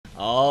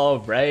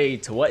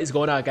Alright, what is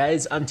going on,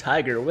 guys? I'm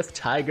Tiger with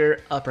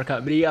Tiger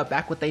Uppercut Media,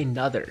 back with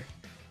another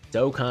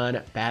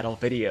Dokkan battle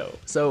video.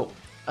 So,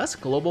 us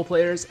global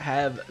players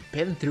have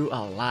been through a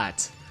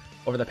lot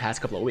over the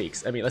past couple of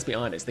weeks. I mean, let's be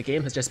honest, the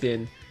game has just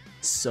been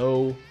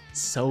so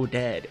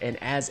dead,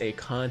 and as a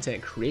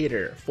content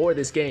creator for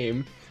this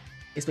game,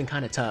 it's been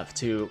kind of tough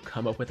to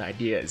come up with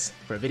ideas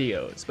for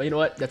videos. But you know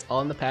what? That's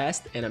all in the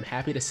past, and I'm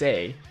happy to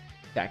say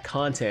that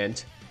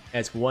content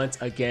has once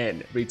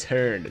again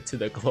returned to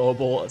the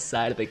global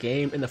side of the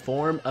game in the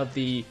form of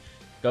the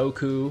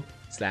Goku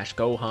 /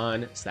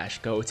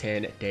 Gohan /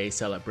 Goten Day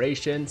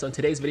celebration. So in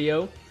today's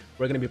video,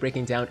 we're going to be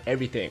breaking down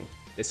everything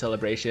this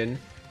celebration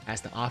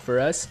has to offer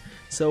us.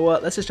 So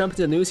let's just jump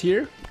into the news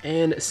here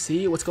and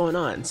see what's going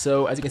on.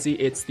 So as you can see,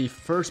 it's the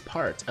first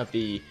part of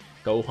the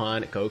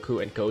Gohan,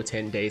 Goku, and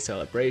Goten Day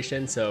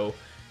celebration. So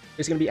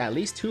there's going to be at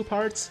least 2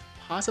 parts,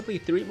 possibly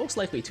 3, most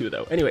likely 2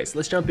 though. Anyways,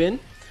 let's jump in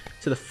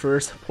to the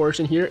first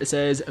portion here. It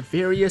says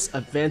various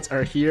events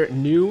are here.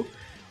 New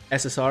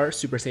SSR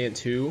Super Saiyan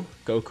 2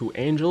 Goku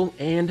Angel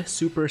and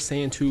Super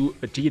Saiyan 2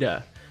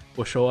 Vegeta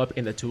will show up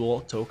in the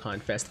Dual Dokkan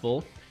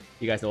Festival.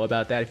 You guys know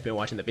about that if you've been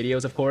watching the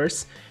videos, of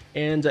course.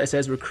 And it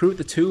says recruit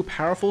the 2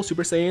 powerful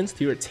Super Saiyans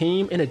to your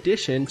team in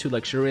addition to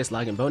luxurious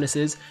login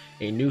bonuses,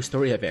 a new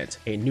story event,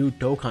 a new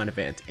Dokkan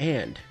event,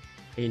 and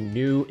a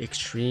new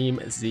Extreme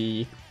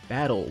Z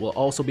battle will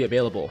also be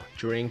available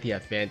during the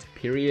event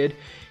period.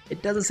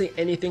 It doesn't say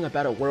anything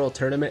about a world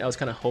tournament. I was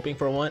kind of hoping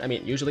for one. I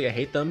mean, usually I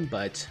hate them,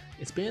 but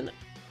it's been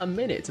a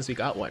minute since we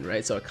got one,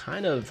 right? So I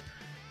kind of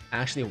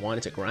actually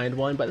wanted to grind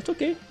one, but it's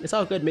okay. It's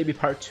all good. Maybe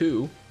part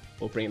 2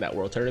 will bring that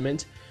world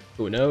tournament.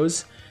 Who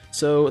knows?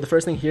 So the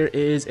first thing here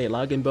is a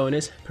login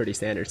bonus. Pretty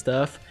standard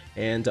stuff.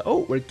 And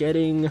oh, we're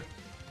getting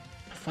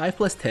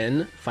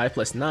 5+10,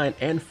 5+9,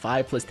 and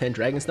 5+10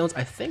 Dragon Stones.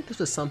 I think this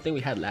was something we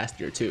had last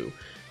year too.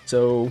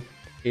 So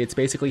it's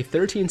basically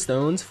 13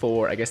 stones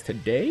for, I guess,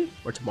 today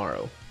or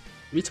tomorrow.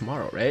 Maybe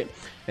tomorrow, right?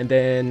 And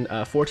then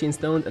 14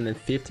 stones and then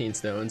 15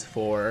 stones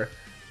for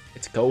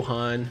it's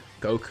Gohan,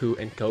 Goku,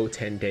 and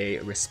Goten Day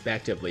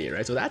respectively,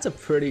 right? So that's a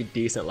pretty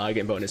decent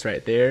login bonus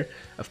right there.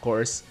 Of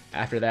course,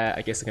 after that,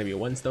 I guess it's gonna be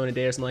 1 stone a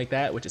day or something like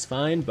that, which is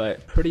fine,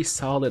 but pretty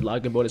solid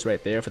login bonus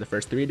right there for the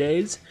first 3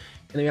 days.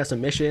 And then we have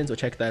some missions. We'll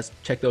check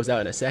those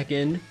out in a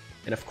second.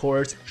 And of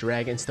course,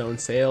 Dragon Stone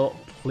sale.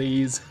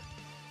 Please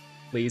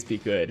be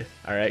good,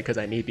 all right? Because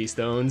I need these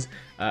stones.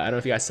 I don't know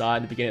if you guys saw it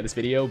in the beginning of this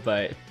video,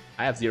 but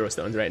I have 0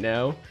 stones right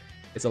now.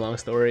 It's a long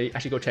story. I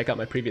should go check out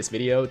my previous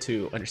video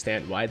to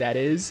understand why that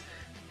is.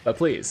 But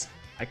please,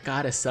 I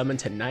gotta summon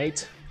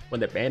tonight when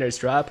the banners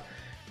drop.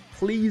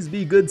 Please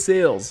be good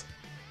sales.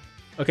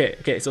 Okay,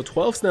 so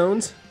 12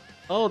 stones.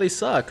 Oh, they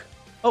suck.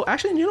 Oh,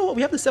 actually, you know what?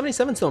 We have the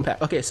 77 stone pack.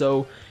 Okay,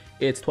 so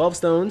it's 12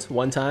 stones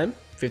one time,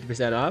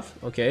 50% off.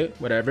 Okay,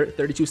 whatever.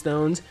 32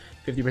 stones,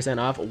 50%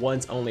 off.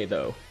 Once only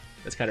though.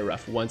 That's kind of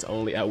rough. Once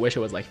only. I wish it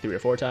was like 3 or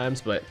 4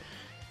 times, but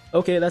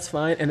okay, that's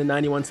fine. And the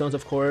 91 stones,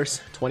 of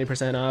course,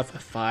 20% off,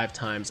 5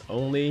 times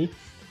only.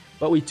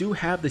 But we do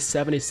have the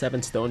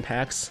 77 stone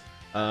packs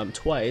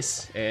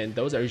twice, and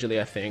those are usually,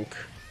 I think,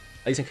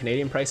 at least in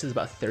Canadian prices,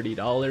 about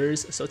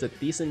 $30. So it's a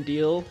decent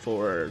deal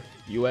for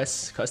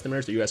US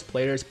customers or US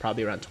players,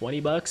 probably around 20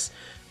 bucks.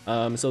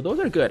 So those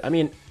are good. I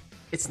mean,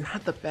 it's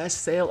not the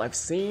best sale I've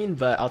seen,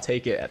 but I'll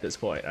take it at this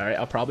point. All right,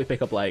 I'll probably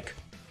pick up like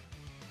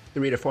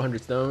 300 to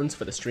 400 stones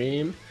for the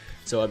stream.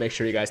 So I'll make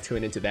sure you guys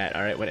tune into that,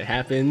 alright, when it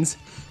happens.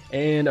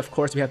 And of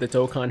course, we have the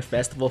Dokkan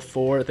Festival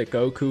for the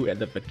Goku and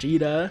the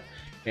Vegeta.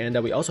 And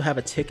we also have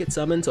a ticket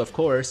summon. So of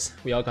course,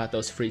 we all got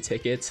those free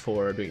tickets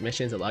for doing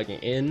missions and logging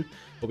in.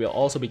 But we'll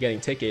also be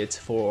getting tickets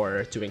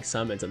for doing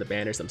summons on the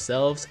banners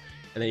themselves.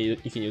 And then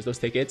you can use those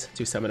tickets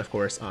to summon, of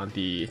course, on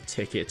the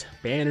ticket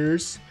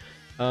banners.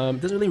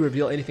 Doesn't really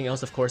reveal anything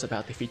else, of course,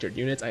 about the featured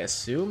units. I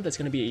assume that's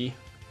going to be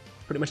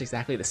pretty much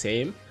exactly the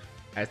same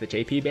as the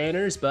JP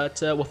banners, but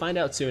we'll find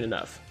out soon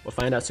enough.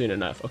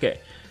 Okay,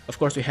 of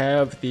course we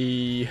have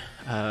the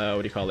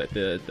what do you call it,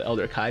 the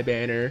Elder Kai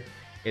banner.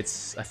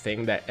 It's a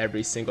thing that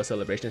every single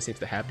celebration seems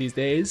to have these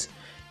days.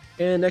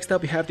 And next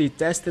up we have the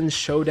Destined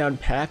Showdown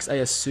packs. I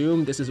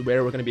assume this is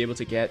where we're going to be able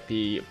to get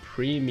the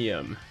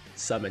premium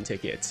summon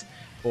tickets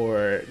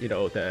for, you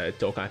know, the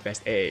Dokkan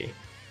Fest A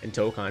and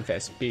Dokkan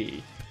Fest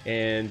B.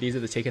 And these are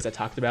the tickets I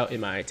talked about in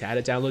my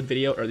data download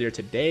video earlier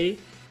today,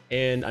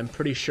 and I'm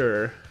pretty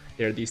sure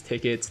they're these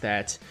tickets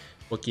that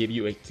will give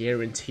you a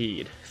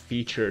guaranteed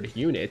featured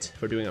unit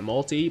for doing a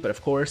multi, but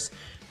of course,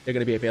 they're going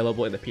to be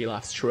available in the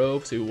Pilaf's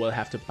Trove, so you will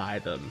have to buy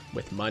them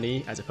with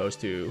money as opposed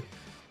to,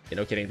 you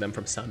know, getting them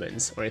from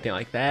summons or anything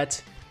like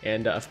that.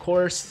 And of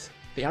course,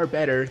 they are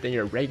better than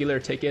your regular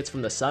tickets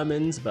from the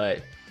summons,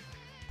 but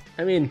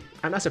I mean,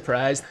 I'm not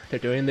surprised they're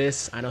doing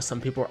this. I know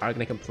some people are going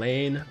to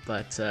complain,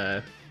 but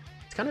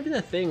it's kind of been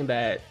a thing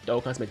that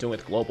Dokkan's been doing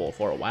with Global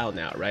for a while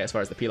now, right, as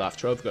far as the Pilaf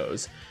Trove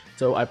goes.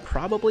 So I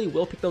probably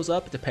will pick those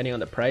up depending on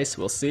the price,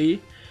 we'll see.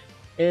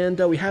 And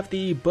we have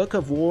the Book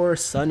of War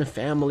Sun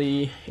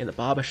Family in the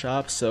Baba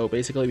shop. So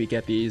basically we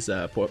get these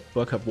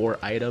Book of War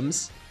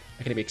items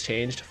are gonna be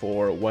exchanged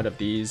for one of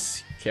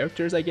these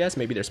characters, I guess.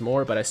 Maybe there's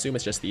more, but I assume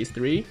it's just these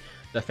three.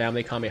 The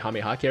family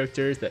Kamehameha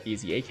characters, the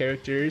EZA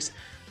characters.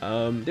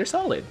 They're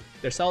solid.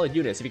 They're solid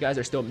units. If you guys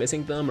are still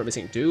missing them or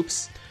missing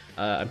dupes,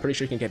 I'm pretty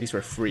sure you can get these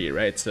for free,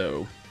 right?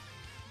 So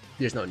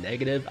there's no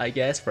negative, I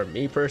guess. For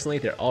me personally,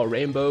 they're all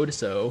rainbowed,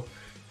 so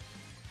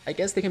I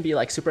guess they can be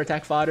like super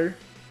attack fodder,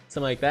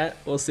 something like that.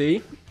 We'll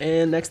see.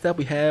 And next up,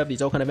 we have the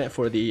Dokkan event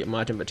for the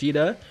Majin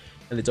Vegeta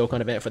and the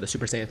Dokkan event for the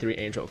Super Saiyan 3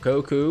 Angel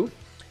Goku.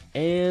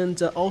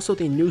 And also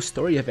the new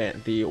story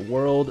event, the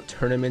World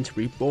Tournament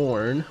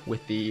Reborn,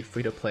 with the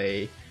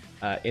free-to-play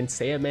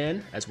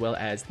Saiyaman, as well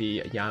as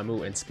the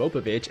Yamu and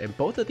Spopovich. And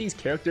both of these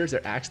characters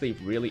are actually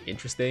really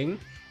interesting,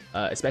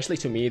 especially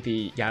to me,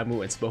 the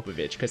Yamu and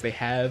Spopovich, because they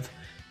have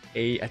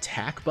a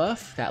attack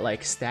buff that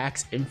like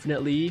stacks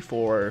infinitely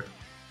for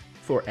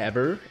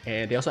forever,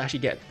 and they also actually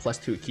get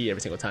 +2 ki every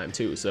single time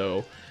too.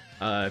 So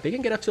they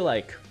can get up to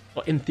like,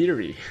 well, in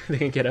theory, they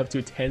can get up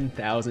to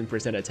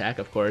 10,000% attack.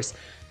 Of course,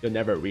 you'll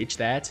never reach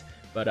that,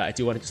 but I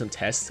do want to do some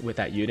tests with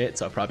that unit,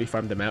 so I'll probably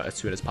farm them out as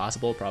soon as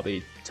possible,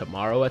 probably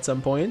tomorrow at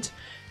some point.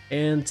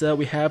 And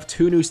we have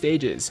 2 new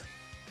stages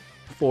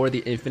for the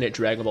Infinite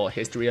Dragon Ball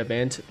History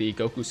event, the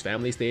Goku's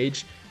Family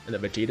stage and the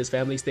Vegeta's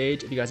Family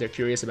stage. If you guys are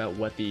curious about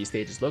what the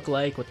stages look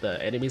like, what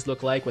the enemies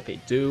look like, what they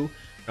do,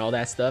 and all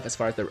that stuff, as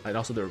far as and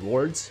also the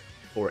rewards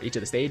for each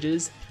of the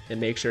stages, then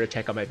make sure to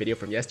check out my video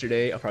from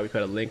yesterday. I'll probably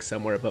put a link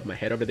somewhere above my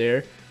head over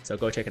there, so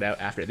go check it out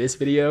after this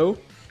video.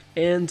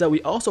 And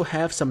we also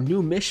have some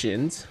new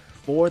missions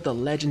for the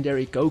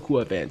Legendary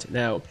Goku event.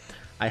 Now,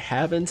 I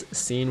haven't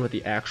seen what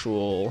the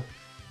actual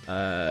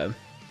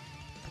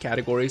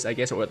categories, I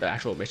guess, or what the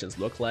actual missions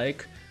look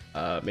like.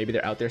 Maybe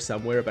they're out there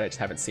somewhere, but I just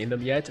haven't seen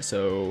them yet.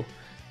 So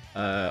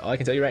all I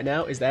can tell you right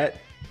now is that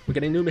we're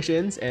getting new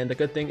missions, and the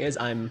good thing is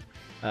I'm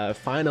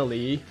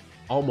finally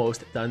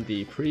almost done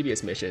the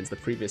previous missions, the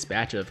previous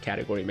batch of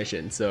category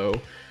missions.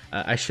 So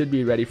I should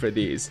be ready for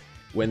these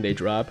when they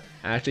drop.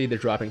 Actually, they're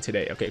dropping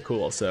today. Okay,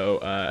 cool.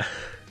 So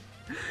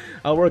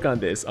I'll work on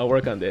this. I'll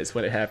work on this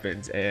when it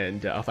happens,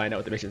 and I'll find out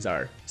what the missions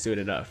are soon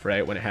enough,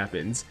 right, when it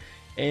happens.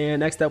 And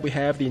next up, we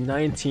have the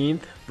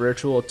 19th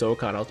Virtual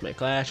Dokkan Ultimate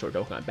Clash, or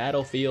Dokkan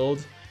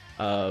Battlefield.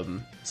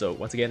 So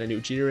once again, a new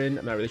Jiren.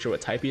 I'm not really sure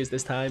what type he is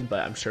this time,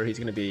 but I'm sure he's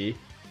going to be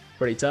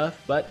pretty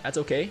tough, but that's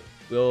okay.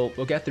 We'll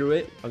get through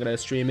it. I'm going to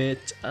stream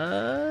it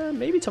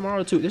maybe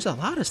tomorrow too. There's a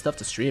lot of stuff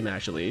to stream,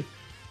 actually.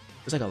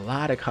 There's like a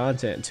lot of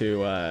content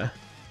to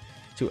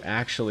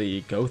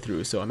actually go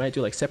through, so I might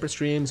do like separate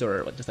streams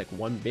or just like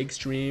one big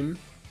stream.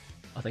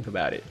 I'll think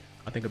about it.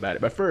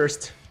 But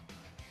first,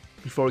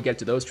 before we get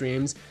to those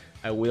streams,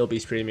 I will be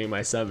streaming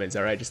my summons,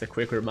 alright? Just a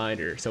quick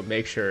reminder, so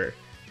make sure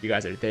you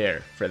guys are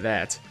there for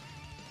that.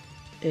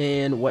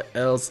 And what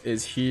else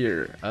is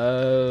here?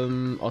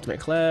 Ultimate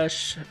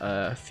Clash,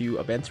 a few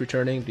events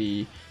returning,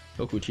 the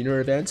Goku Jr.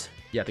 event.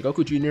 Yeah, the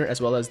Goku Jr. as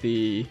well as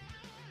the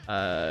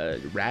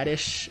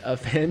Radish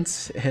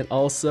event. And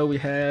also we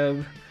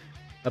have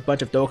a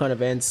bunch of Dokkan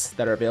events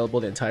that are available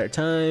the entire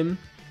time,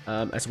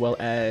 as well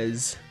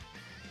as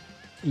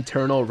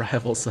Eternal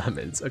Rival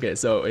Summons. Okay,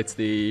 so it's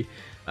the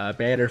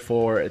banner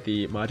for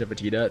the Majin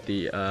Vegeta,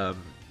 the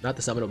not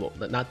the summonable,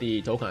 not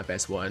the Dokkan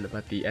Fest one,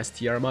 but the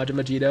STR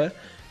Majin Vegeta,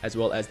 as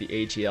well as the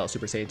AGL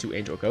Super Saiyan 2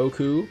 Angel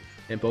Goku.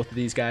 And both of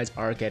these guys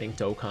are getting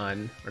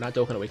Dokkan, or not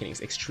Dokkan Awakenings,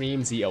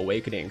 Extreme Z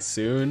Awakenings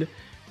soon.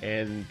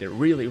 And they're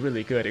really,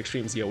 really good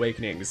Extreme Z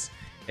Awakenings.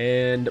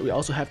 And we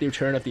also have the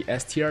return of the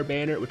STR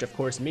banner, which of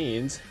course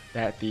means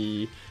that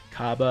the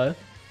Kaba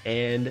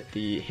and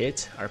the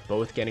Hit are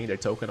both getting their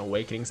Dokkan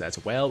Awakenings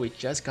as well. We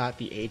just got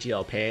the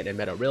AGL Pan and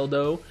Meta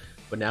Rildo,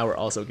 but now we're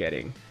also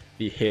getting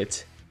the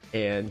Hit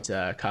and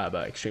Kaba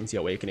Extreme Z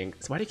Awakening.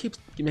 So why do you keep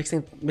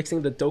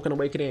mixing the Dokkan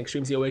Awakening and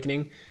Extreme Z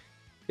Awakening?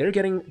 They're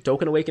getting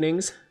Dokkan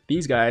Awakenings.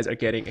 These guys are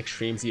getting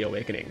Extreme Z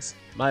Awakenings.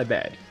 My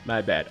bad.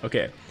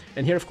 Okay.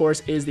 And here, of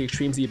course, is the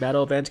Extreme Z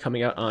Battle event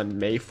coming out on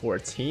May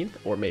 14th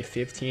or May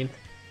 15th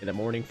in the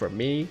morning for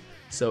me.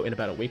 So in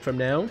about a week from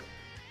now.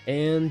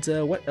 And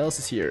what else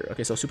is here?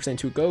 Okay, so Super Saiyan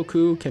 2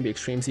 Goku can be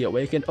Extreme Z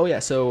Awakened. Oh yeah,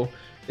 so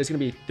there's going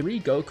to be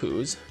 3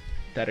 Gokus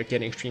that are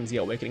getting Extreme Z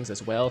Awakenings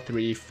as well.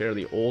 3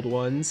 fairly old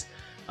ones.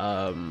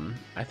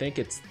 I think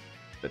it's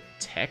the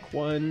Tech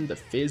one, the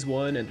Fizz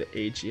one, and the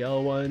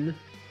AGL one.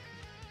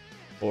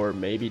 Or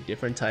maybe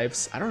different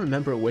types. I don't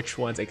remember which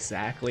ones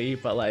exactly,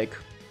 but like,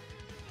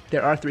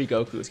 there are 3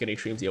 Gokus getting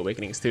Extreme Z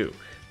Awakenings too,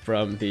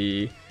 from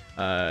the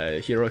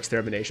Hero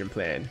Extermination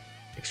Plan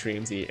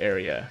Extreme Z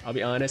area. I'll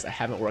be honest, I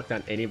haven't worked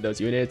on any of those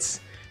units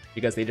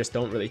because they just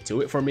don't really do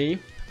it for me.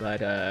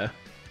 But there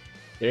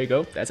you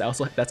go. That's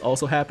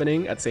also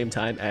happening at the same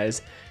time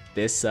as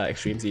this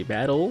Extreme Z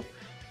battle.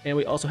 And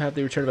we also have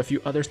the return of a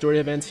few other story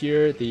events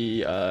here: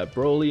 the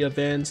Broly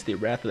event, the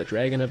Wrath of the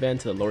Dragon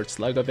event, the Lord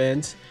Slug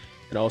event,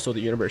 and also the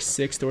Universe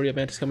 6 story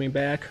event is coming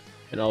back,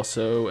 and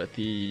also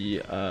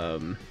the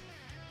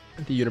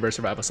Universe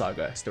Survival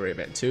Saga story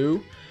event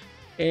too.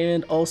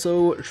 And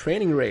also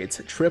training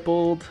rates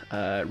tripled,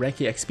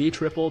 ranking XP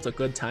tripled. It's a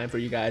good time for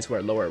you guys who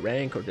are lower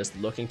rank or just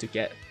looking to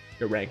get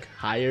your rank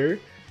higher.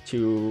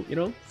 to, you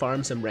know,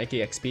 farm some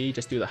ranking XP.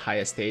 Just do the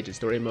highest stage in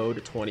story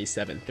mode,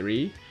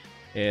 27-3.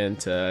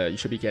 And you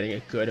should be getting a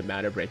good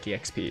amount of ranking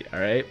XP,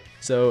 alright?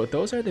 So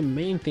those are the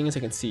main things I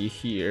can see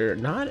here.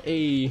 Not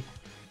a...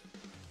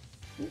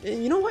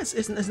 You know what?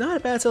 It's not a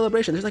bad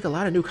celebration. There's like a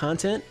lot of new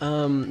content.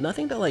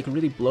 Nothing that like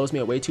really blows me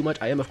away too much.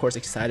 I am of course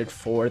excited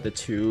for the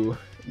 2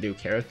 new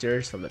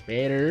characters from the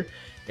banner,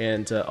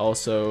 and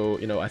also,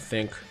 you know, I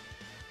think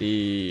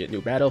the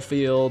new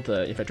battlefield,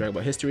 the Infinite Dragon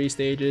Ball History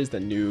stages, the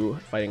new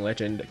Fighting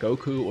Legend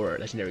Goku or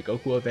Legendary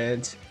Goku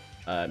event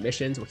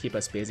missions will keep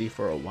us busy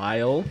for a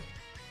while.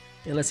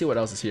 And let's see what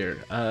else is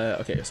here.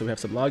 Okay, so we have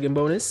some login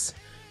bonus,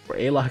 or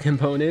a login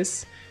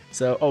bonus.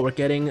 So, oh, we're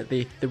getting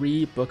the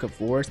 3 Book of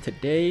Wars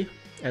today,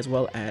 as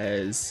well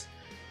as,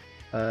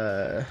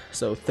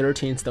 so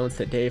 13 stones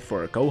today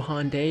for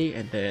Gohan Day,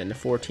 and then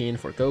 14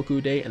 for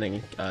Goku Day, and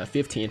then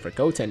 15 for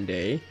Goten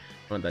Day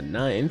on the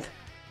 9th.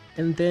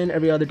 And then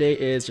every other day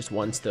is just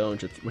 1 stone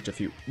with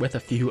a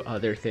few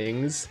other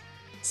things.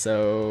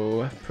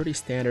 So, pretty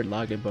standard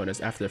login bonus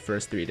after the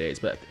first 3 days.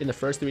 But in the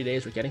first 3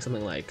 days, we're getting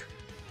something like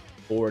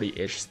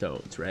 40-ish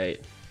stones, right?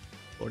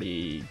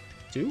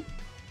 42?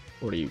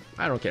 40,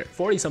 I don't care,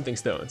 40 something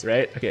stones,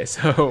 right? Okay,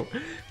 so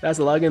that's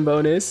the login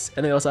bonus.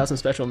 And they also have some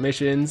special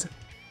missions.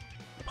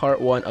 Part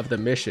 1 of the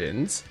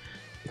missions,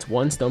 it's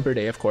 1 stone per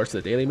day, of course,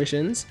 the daily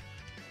missions.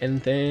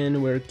 And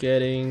then we're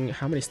getting,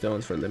 how many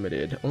stones for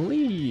limited?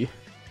 Only,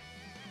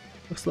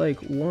 looks like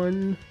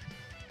 1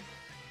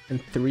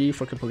 and 3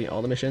 for completing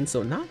all the missions,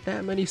 so not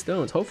that many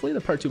stones. Hopefully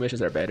the part 2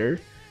 missions are better.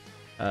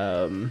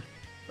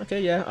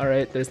 Okay, yeah,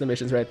 alright, there's the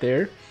missions right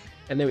there.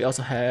 And then we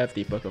also have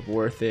the Book of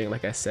War thing,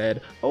 like I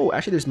said. Oh,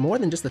 actually, there's more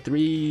than just the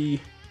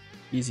 3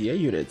 EZA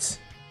units.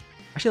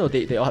 Actually,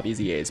 no, they all have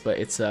EZAs, but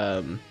it's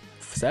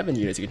 7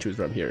 units you can choose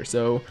from here.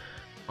 So,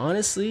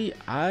 honestly,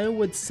 I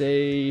would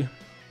say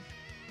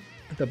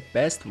the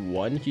best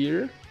one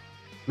here.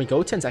 I mean,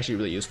 Goten's actually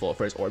really useful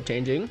for his orb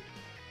changing.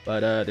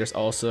 But there's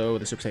also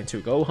the Super Saiyan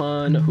 2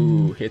 Gohan,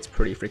 who hits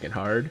pretty freaking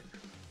hard.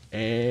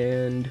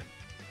 And...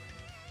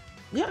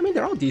 yeah, I mean,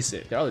 they're all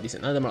decent. They're all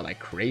decent. None of them are like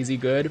crazy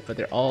good, but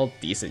they're all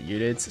decent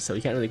units, so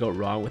you can't really go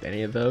wrong with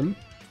any of them.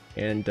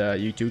 And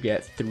you do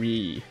get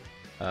 3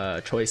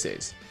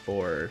 choices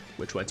for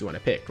which ones you want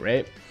to pick,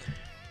 right?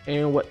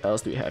 And what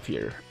else do we have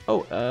here?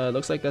 Oh,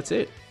 looks like that's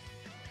it.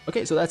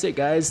 Okay, so that's it,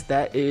 guys.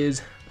 That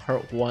is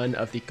part 1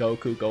 of the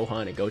Goku,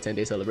 Gohan, and Goten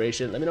Day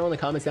celebration. Let me know in the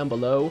comments down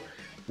below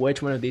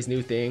which one of these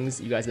new things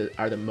you guys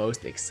are the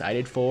most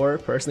excited for.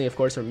 Personally, of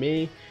course, for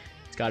me,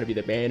 it's got to be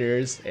the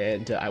banners,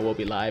 and I will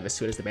be live as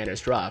soon as the banners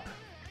drop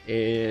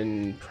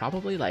in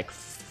probably like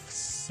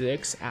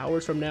 6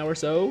 hours from now or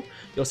so.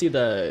 You'll see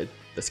the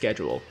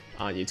schedule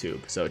on YouTube,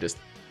 so just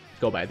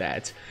go by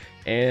that.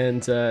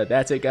 And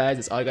that's it, guys.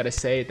 That's all I gotta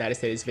say. That is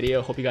today's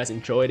video. Hope you guys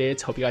enjoyed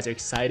it. Hope you guys are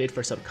excited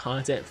for some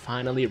content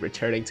finally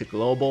returning to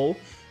global.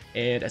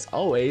 And as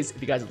always,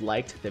 if you guys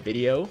liked the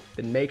video,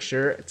 then make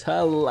sure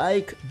to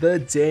like the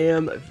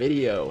damn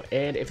video.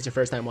 And if it's your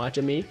first time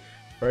watching me,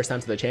 first time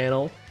to the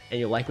channel,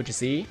 and you like what you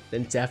see,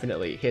 then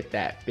definitely hit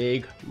that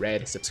big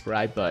red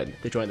subscribe button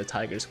to join the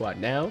Tiger Squad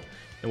now.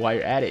 And while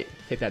you're at it,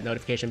 hit that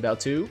notification bell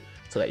too,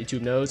 so that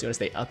YouTube knows you want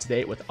to stay up to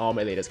date with all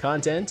my latest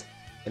content.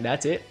 And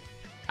that's it.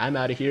 I'm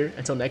out of here.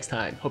 Until next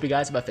time, hope you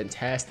guys have a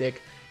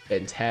fantastic,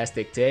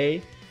 fantastic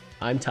day.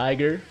 I'm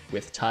Tiger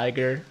with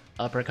Tiger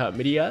Uppercut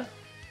Media,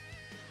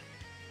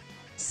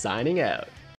 signing out.